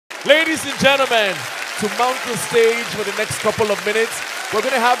Ladies and gentlemen, to mount the stage for the next couple of minutes, we're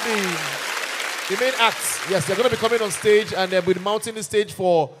going to have the main acts. Yes, they're going to be coming on stage and they'll be mounting the stage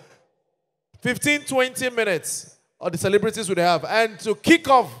for 15-20 minutes of the celebrities we have. And to kick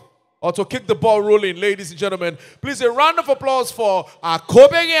off, or to kick the ball rolling, ladies and gentlemen, please a round of applause for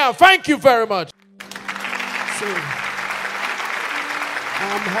Akobe. Thank you very much. So,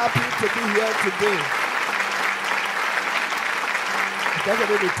 I'm happy to be here today. Because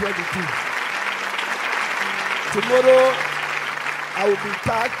I'm only 22. Tomorrow, I will be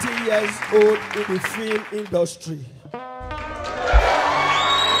 30 years old in the film industry.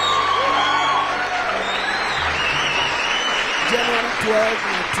 January 12,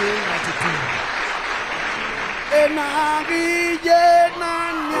 1992.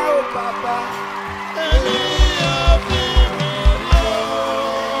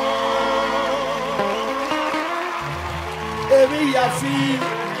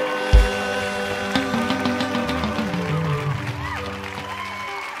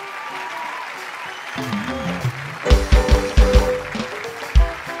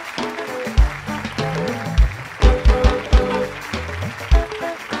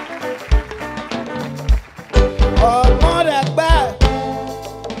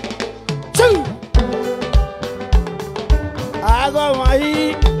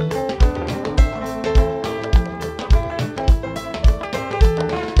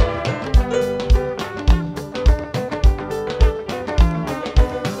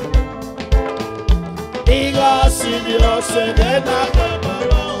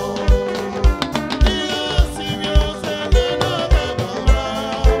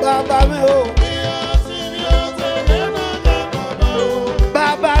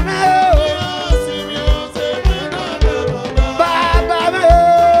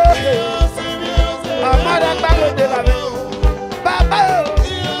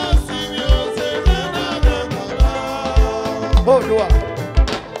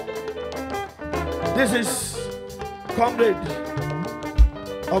 This is comrade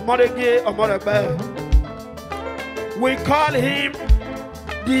Omorege Omorebe. We call him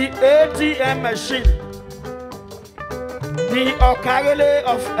the ATM machine, the Okagele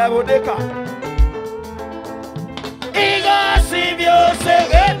of Erodeka.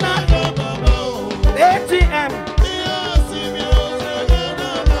 ATM.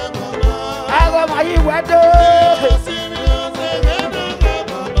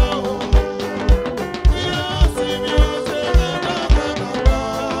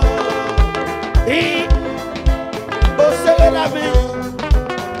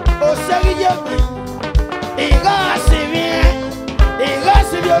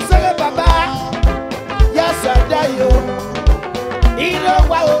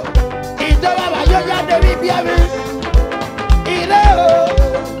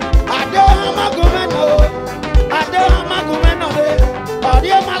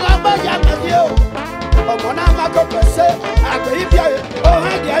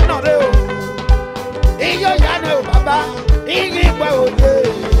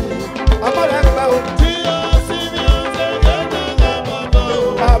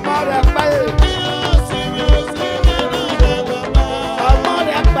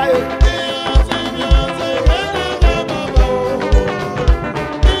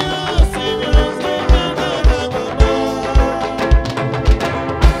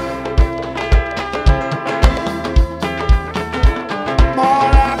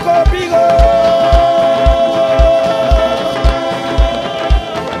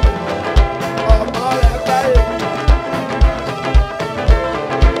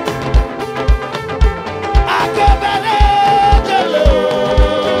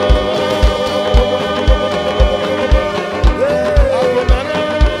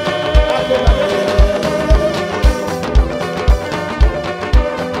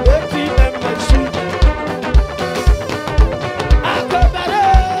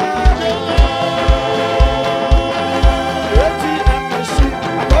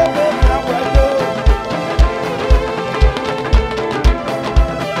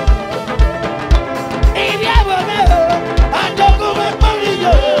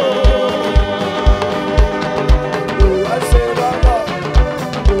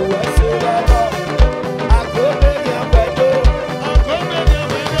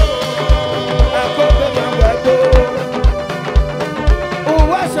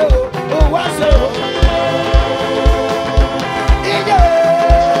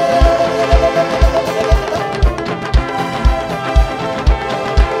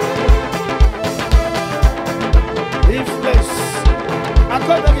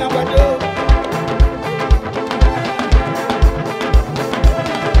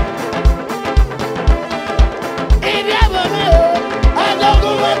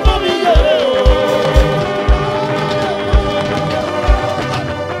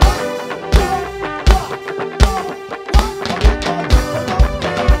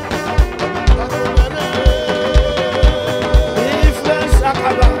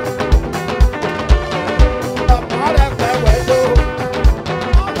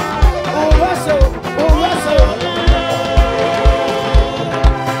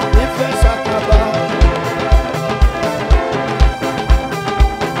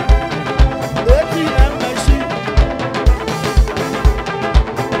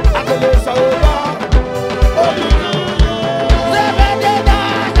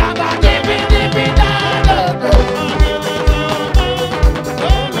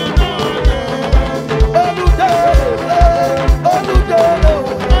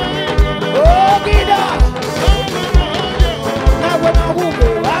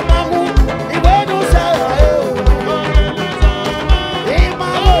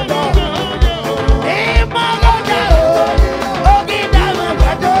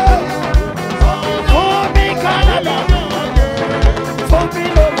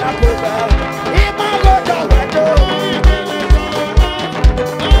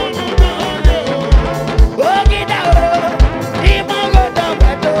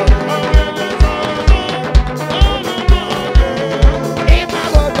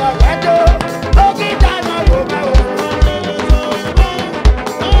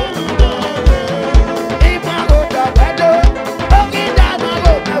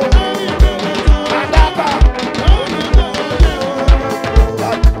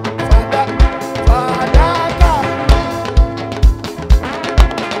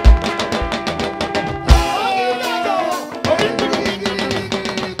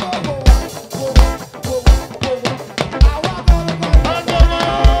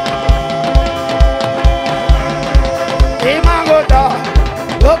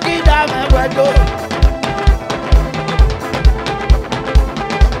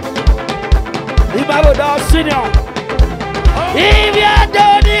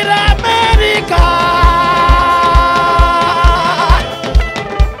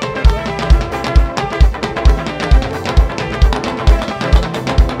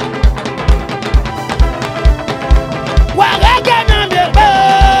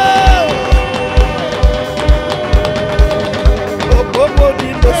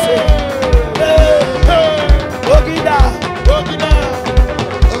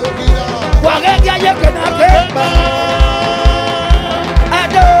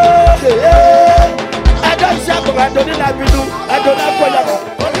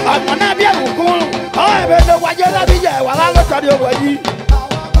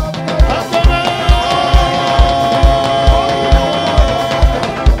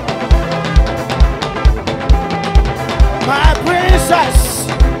 My princess,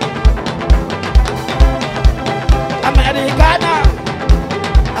 Americana,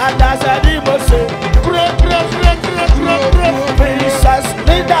 and that's a demon. Princess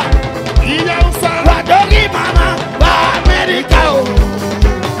Linda, Wadogi Mama, America,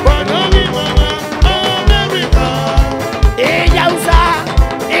 Wadogi Mama, America, Iyausa,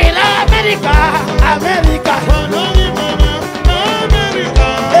 Ila America, America, Wadogi Mama, America,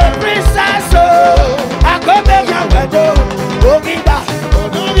 a princess, Akobe Yawado, Ogida,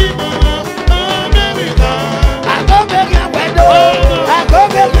 Wadogi Mama, America, Akobe Yawado,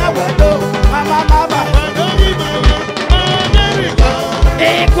 Akobe Yawado, Mama, Wadogi Mama, America,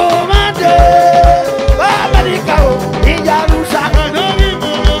 Ekomande, America, Iyarusa, Wadogi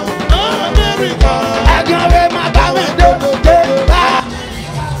Mama, America, Agave Mabamendo,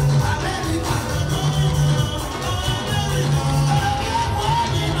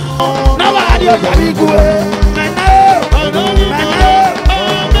 Nobody of Yabigwe,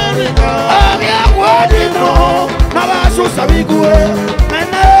 America, Nabasu Sabigwe,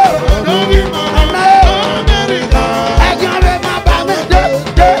 America, Agave Mabamendo,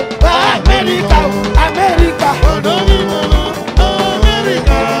 America, America,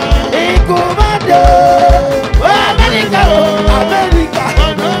 America, Ekomande, America,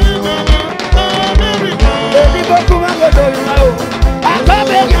 America, Ediboku Mangodo,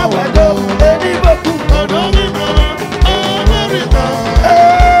 Akobe Yawado, Ediboku, America,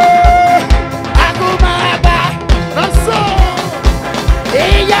 Akumaba, that's all.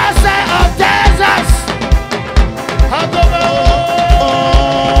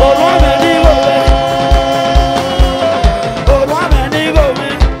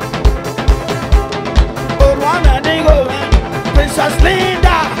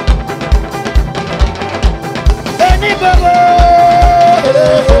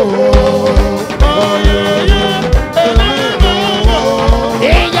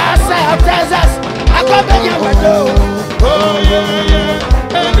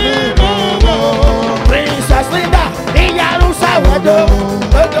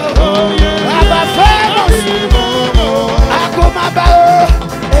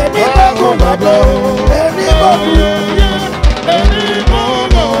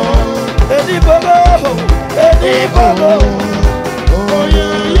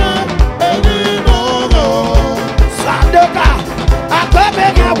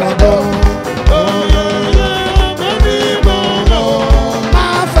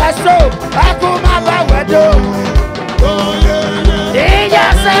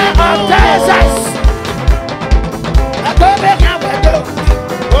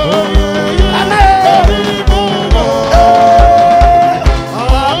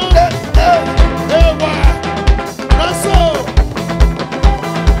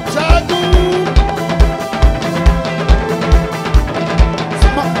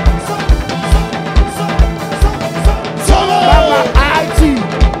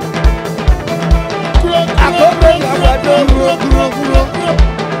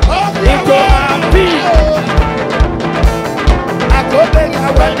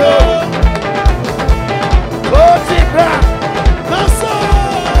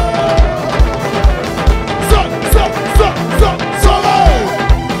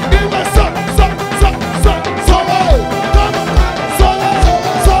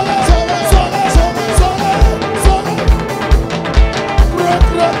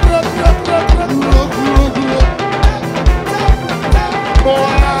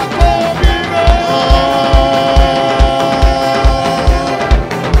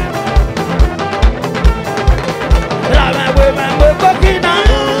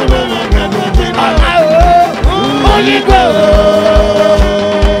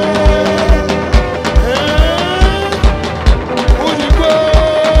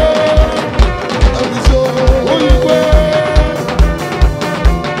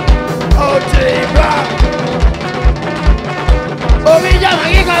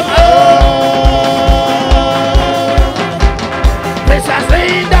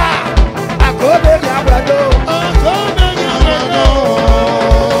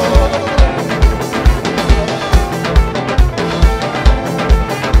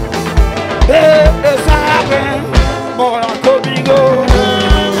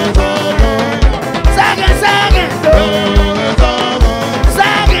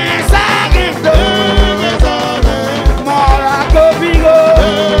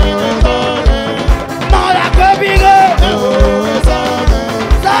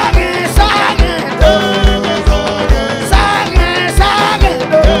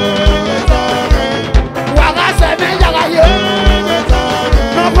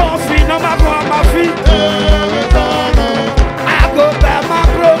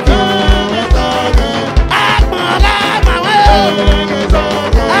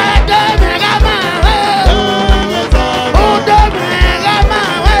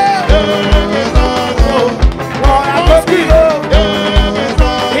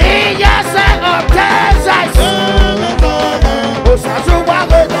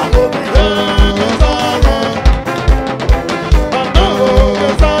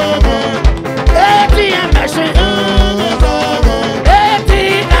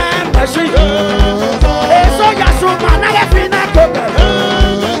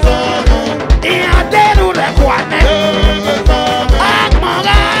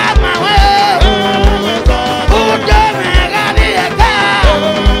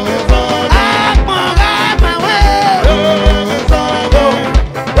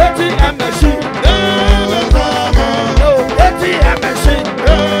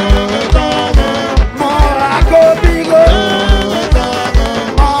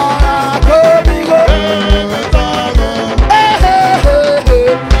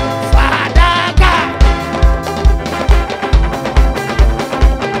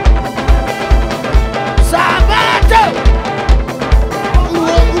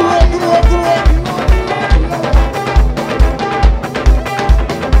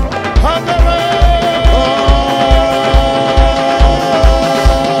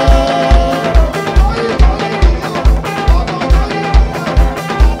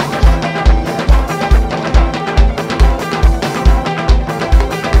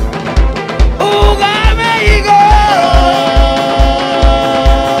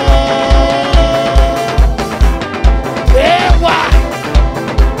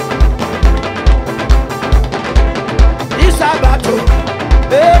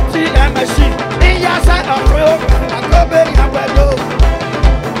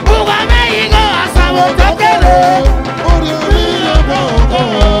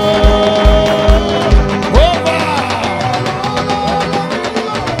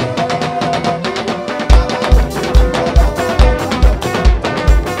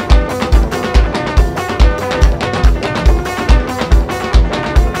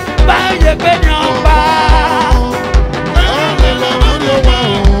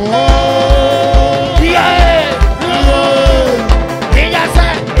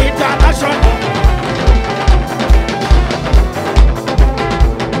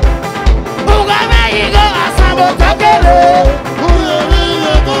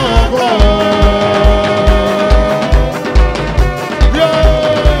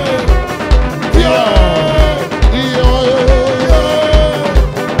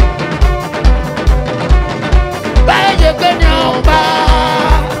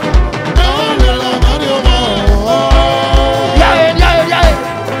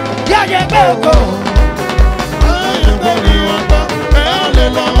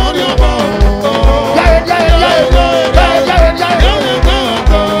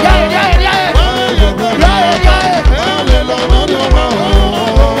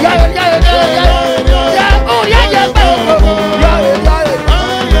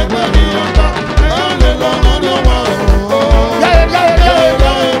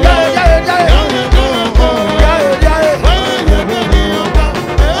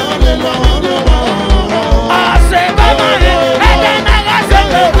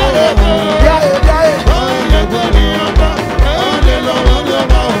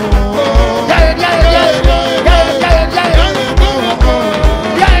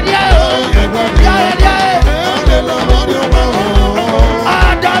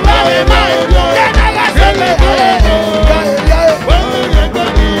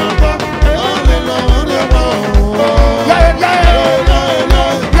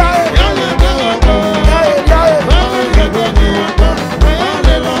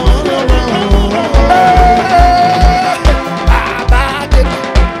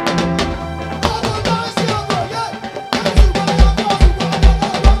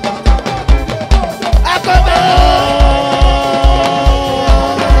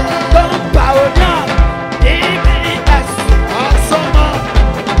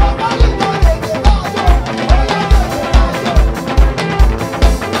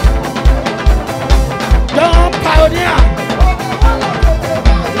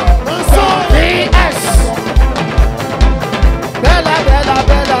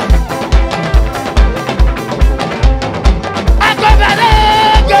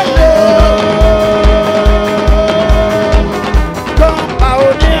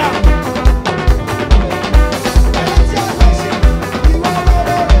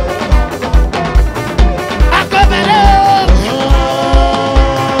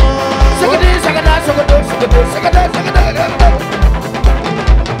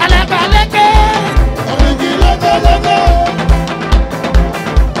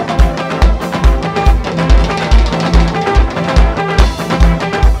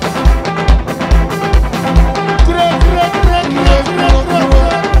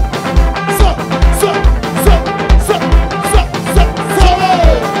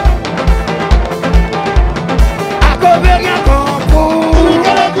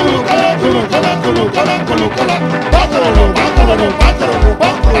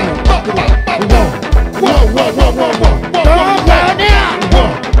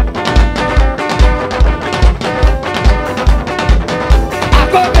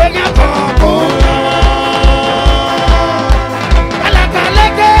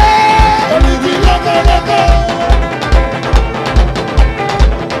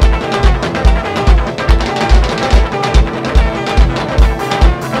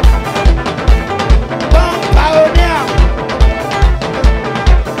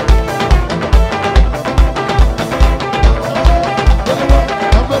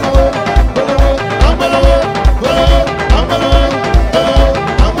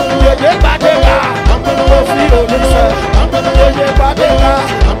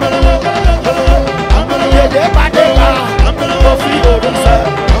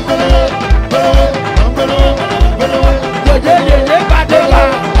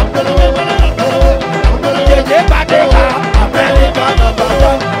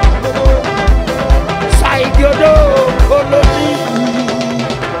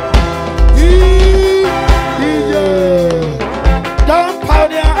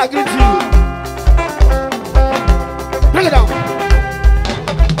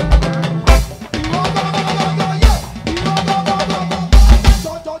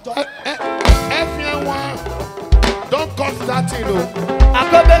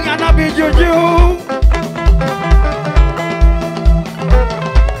 Akobe yana be juju.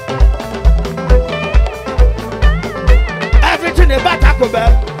 Everything about Akobe.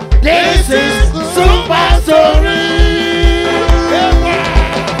 This is Super Story.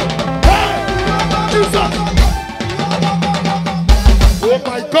 Oh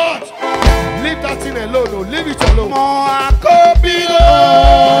my God! Leave that thing alone. No, leave it alone. More Akobe.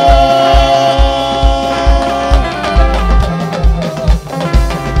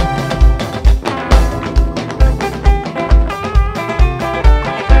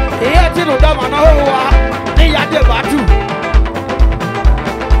 No dama na hoa ni ya de batu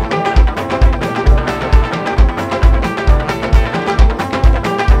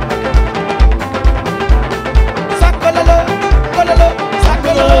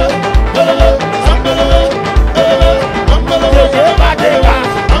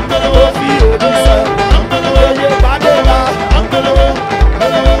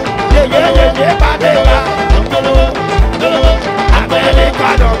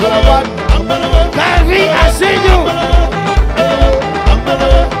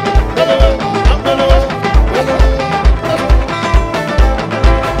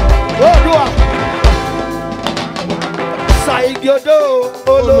Ṣàìgòdò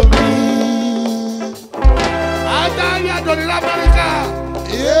olómi. EHIGIATOR ní Amẹ́ríkà.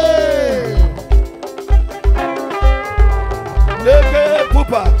 Leke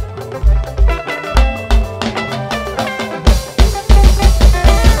pupa.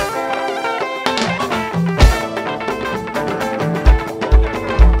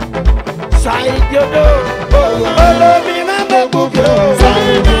 Ṣàìgòdò olómi máa bẹ gbogbo.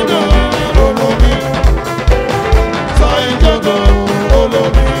 Ṣàìgòdò olómi. Ṣàìgòdò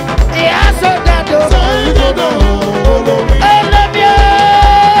olómi. Ìyá sọdado. Ṣàìgòdò olómi. Olómi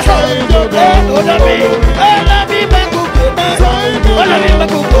ooo. Ṣàìgòdò Olómi. Olómi bẹ gbogbo. Olómi bẹ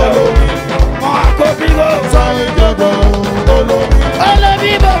gbogbo. Mọ Akobe o. Ṣàìgòdò olómi.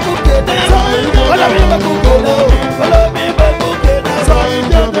 Olómi bẹ gbogbo. Olómi bẹ gbogbo. Olómi bẹ gbogbo.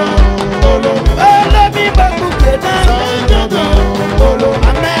 Ṣàìgòdò olómi. Olómi bẹ gbogbo. Ṣàìgòdò olómi.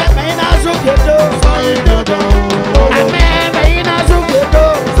 Amẹ́ mẹ́yìn náà sókèdò. Ṣàìgòdò olómi. Amẹ́ mẹ́yìn náà sókèdò.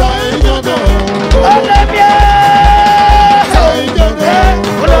 Ṣàìgòdò Olómi ooo. Ṣàìgòdò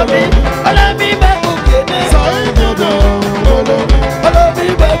Olómi. Olómi bẹ gbogbo. Ṣàìgòdò olómi. Olómi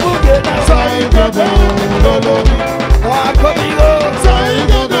bẹ gbogbo. Ṣàìgòdò olómi. Mọ Akobe o.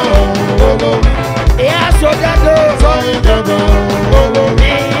 Ṣàìgòdò olómi. Ìyá sọdado. Ṣàìgòdò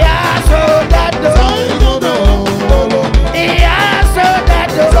olómi. Ìyá sọdado. Ṣàìgòdò olómi. Ìyá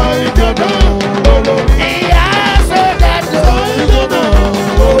sọdado. Ṣàìgòdò olómi. Ìyá sọdado. Ṣàìgòdò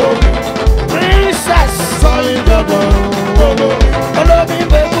olómi. Princess. Ṣàìgòdò olómi. Olómi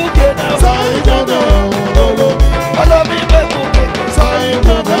bẹ gbogbo náà. Ṣàìgòdò olómi. Olómi bẹ gbogbo.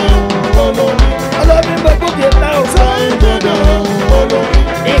 Ṣàìgòdò olómi. Olómi bẹ gbogbo náà. Ṣàìgòdò olómi.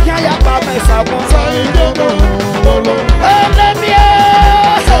 Ìkà yà pa mẹ́sà wọn. Ṣàìgòdò olómi. Olómi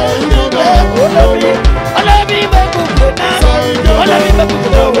ooo. Ṣàìgòdò Olómi. Olómi bẹ gbogbo náà. Olómi bẹ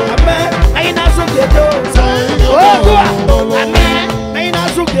gbogbo náà. Amẹ́ ẹyin náà sókè tó. Ogua. Amẹ́ ẹyin náà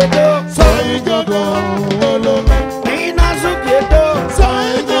sókè tó. Ṣàìgòdò olómi. Ẹyin náà sókè tó.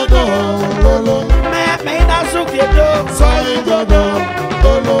 Ṣàìgòdò olómi. Ẹyin náà sókè tó. Ṣàìgòdò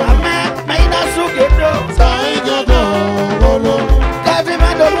olómi. Amẹ́ ẹyin náà sókè tó. Ṣàìgòdò olómi. Kẹ́fí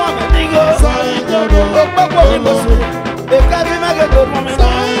máa dọ̀ mọ́ mi nígò. Ṣàìgòdò Ó gbọ́gbọ́ mi bọ̀ sí. Kẹ́fí máa dọ̀ mọ́ mi.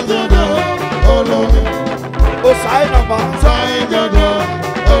 Ṣàìgòdò olómi. Ó sàáyé nàmbà. Ṣàìgòdò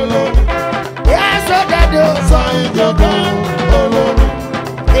olómi. Ìyá sọdado. Ṣàìgòdò olómi.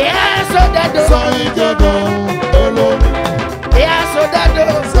 Ìyá sọdado. Ṣàìgòdò olómi. Ìyá sọdado.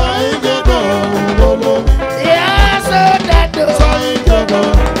 Ṣàìgòdò olómi. Ìyá sọdado. Ṣàìgòdò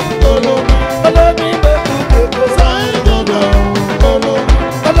olómi. Olómi bẹ gbogbo. Ṣàìgòdò olómi.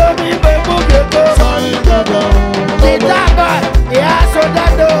 Olómi bẹ gbogbo. Ṣàìgòdò Tita boy. Ìyá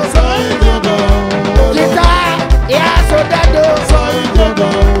sọdado. Ṣàìgòdò olómi. Tita. Ìyá sọdado. Ṣàìgòdò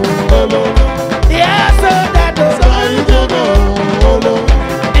olómi. Ìyá sọdado. Ṣàìgòdò olómi.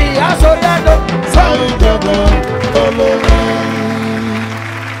 Ìyá sọdado. Ṣàìgòdò olómi.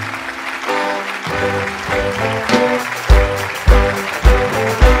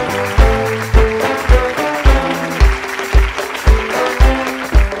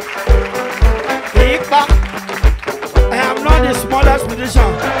 Ipa. I am not the smallest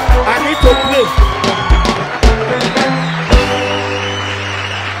musician. I need to play.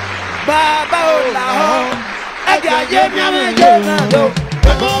 Bàbá ò là ọ́, ẹ̀jẹ̀ ayé mi àwọn ẹ̀jẹ̀ náà lọ.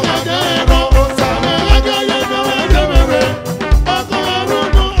 Ẹ̀kọ́ ẹ̀jẹ̀ ẹ̀rọ ọ̀sàmẹ̀ ẹ̀jẹ̀ yẹ̀mẹ̀ ẹ̀jẹ̀ mẹ̀rẹ̀. Ọkọ̀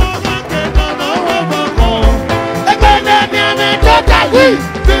ọ̀rọ̀dún ọ̀gá kẹta náà wọ́n mọ̀ kọ́. Ẹgbẹ́ náà mi àwọn ẹ̀jẹ̀ tàbí.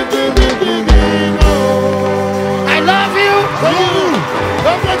 Bíbí náà. I love you. Thank you.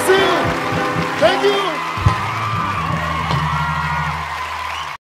 God bless you. Thank you.